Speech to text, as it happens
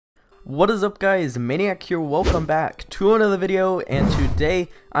What is up, guys? Maniac here. Welcome back to another video, and today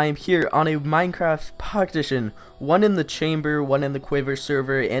I am here on a Minecraft Pocket Edition, one in the chamber, one in the QUIVER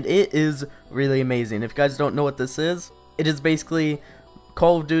server, and it is really amazing. If you guys don't know what this is, it is basically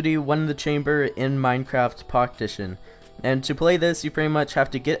Call of Duty one in the chamber in Minecraft Pocket Edition. And to play this, you pretty much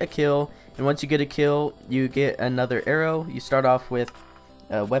have to get a kill, and once you get a kill, you get another arrow. You start off with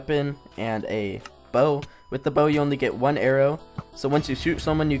a weapon and a bow. With the bow, you only get one arrow, so once you shoot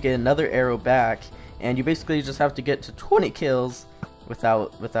someone, you get another arrow back, and you basically just have to get to 20 kills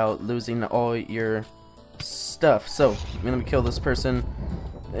without losing all your stuff. So I'm gonna kill this person,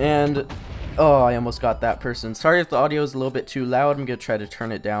 and oh, I almost got that person. Sorry if the audio is a little bit too loud. I'm gonna try to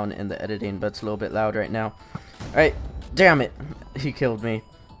turn it down in the editing, but it's a little bit loud right now. Alright, damn it, he killed me.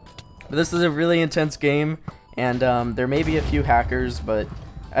 But this is a really intense game, and there may be a few hackers, but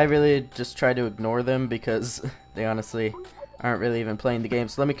I really just try to ignore them because they honestly aren't really even playing the game.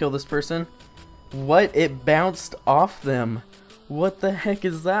 So let me kill this person. What? It bounced off them. What the heck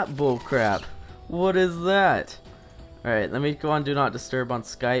is that bullcrap? What is that? Alright, let me go on Do Not Disturb on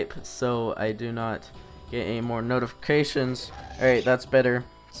Skype so I do not get any more notifications. Alright, that's better.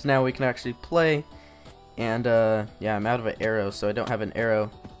 So now we can actually play. And yeah, I'm out of an arrow, so I don't have an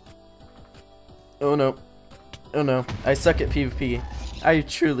arrow. Oh no. Oh no. I suck at PvP. I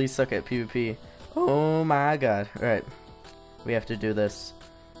truly suck at PvP. Oh my god. Alright. We have to do this.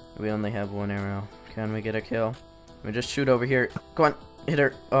 We only have one arrow. Can we get a kill? Let me just shoot over here. Go on. Hit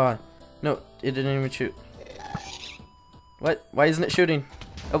her. Oh. No. It didn't even shoot. What? Why isn't it shooting?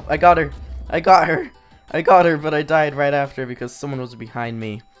 Oh, I got her. I got her. I got her, but I died right after because someone was behind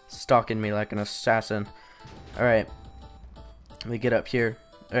me, stalking me like an assassin. Alright. Let me get up here.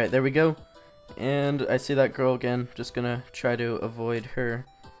 Alright, there we go. And I see that girl again. Just gonna try to avoid her.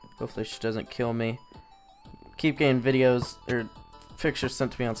 Hopefully she doesn't kill me. Keep getting videos or pictures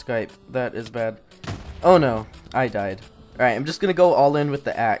sent to me on Skype. That is bad. Oh no, I died. Alright, I'm just gonna go all in with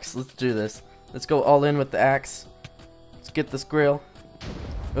the axe. Let's do this. Let's go all in with the axe. Let's get this grill.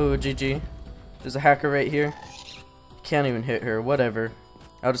 Oh, GG. There's a hacker right here. Can't even hit her. Whatever.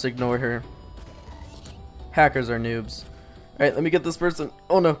 I'll just ignore her. Hackers are noobs. Alright, let me get this person.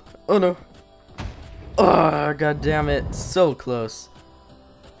 Oh no. Oh no. Oh, god damn it. So close.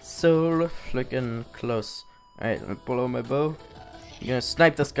 So flickin' close. Alright, let me pull out my bow. You're gonna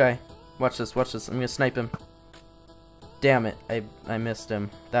snipe this guy. Watch this, watch this. I'm gonna snipe him. Damn it. I missed him.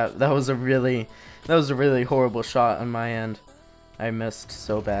 That was a really horrible shot on my end. I missed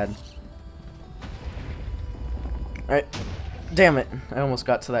so bad. Alright. Damn it. I almost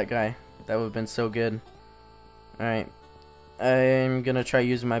got to that guy. That would have been so good. Alright. I'm gonna try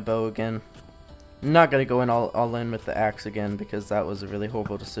using my bow again. I'm not gonna go in all in with the axe again because that was a really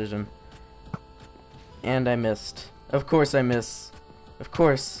horrible decision. And I missed. Of course I miss. Of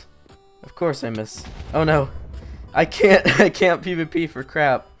course I miss. Oh no. I can't PvP for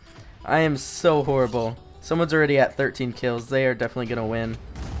crap. I am so horrible. Someone's already at 13 kills. They are definitely gonna win.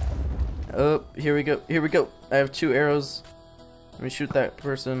 Oh, here we go. Here we go. I have 2 arrows. Let me shoot that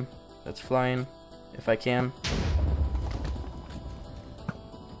person that's flying if I can.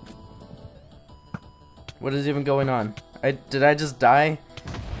 What is even going on? Did I just die?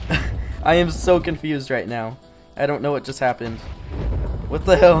 I am so confused right now. I don't know what just happened. What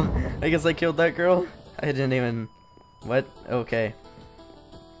the hell? I guess I killed that girl? I didn't even... What? Okay.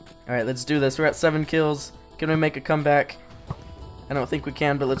 Alright, let's do this. We're at 7 kills. Can we make a comeback? I don't think we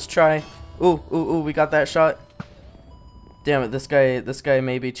can, but let's try. Ooh, ooh, ooh, we got that shot. Damn it, this guy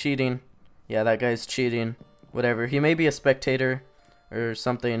may be cheating. Yeah, that guy's cheating. Whatever. He may be a spectator or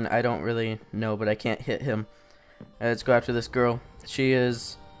something. I don't really know, but I can't hit him. Let's go after this girl. She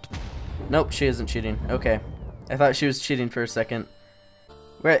is... Nope, she isn't cheating. Okay. I thought she was cheating for a second.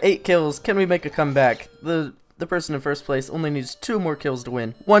 We're at 8 kills. Can we make a comeback? The person in first place only needs 2 more kills to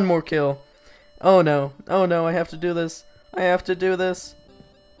win. 1 more kill. Oh no. Oh no, I have to do this. I have to do this.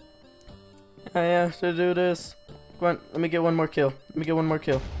 I have to do this. Come on, let me get 1 more kill. Let me get 1 more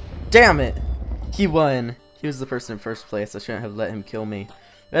kill. Damn it! He won. He was the person in first place. I shouldn't have let him kill me.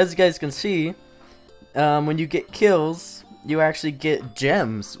 As you guys can see, when you get kills, you actually get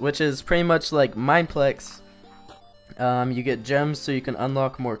gems, which is pretty much like Mineplex. You get gems so you can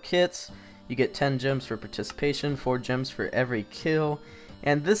unlock more kits. You get 10 gems for participation, 4 gems for every kill.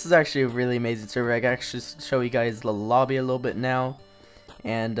 And this is actually a really amazing server. I can actually show you guys the lobby a little bit now.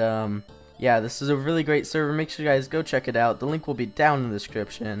 And yeah, this is a really great server. Make sure you guys go check it out. The link will be down in the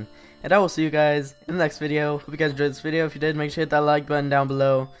description. And I will see you guys in the next video. Hope you guys enjoyed this video. If you did, make sure to hit that like button down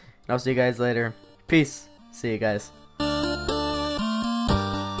below. And I'll see you guys later. Peace. See you guys.